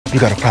You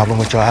got a problem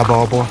with your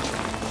eyeball, boy?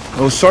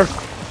 No, sir.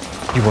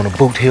 You want a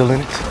boot heel in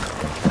it?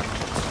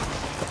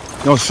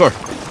 No, sir.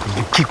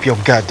 You keep your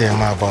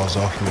goddamn eyeballs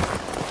off me.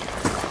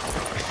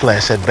 You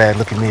flash that bad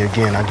look at me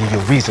again, I'll give you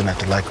a reason not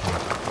to like me.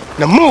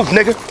 Now move,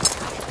 nigga!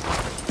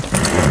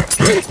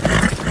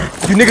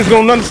 You niggas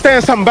gonna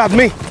understand something about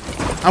me.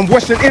 I'm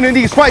worse than any of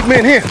these white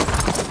men here.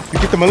 You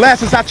get the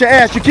molasses out your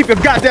ass, you keep your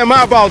goddamn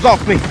eyeballs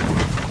off me.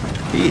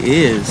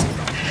 He is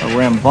a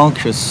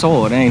rambunctious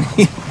sword, ain't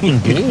he?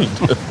 Indeed.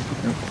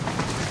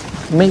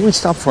 May we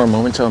stop for a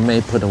moment so I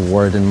may put a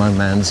word in my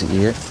man's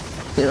ear?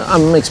 You know,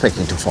 I'm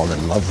expecting to fall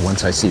in love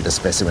once I see the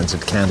specimens at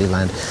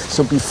Candyland.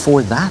 So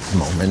before that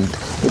moment,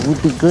 it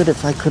would be good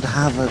if I could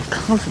have a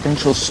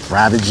confidential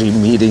strategy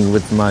meeting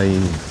with my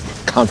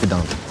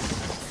confidant.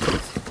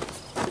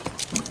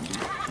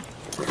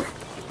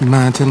 You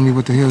mind telling me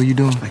what the hell you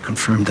doing? I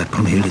confirmed that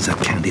Brunhilde is at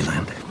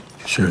Candyland.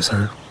 Sure as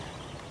her.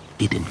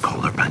 He didn't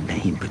call her by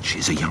name, but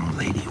she's a young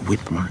lady,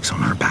 whip marks on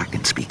her back,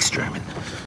 and speaks German.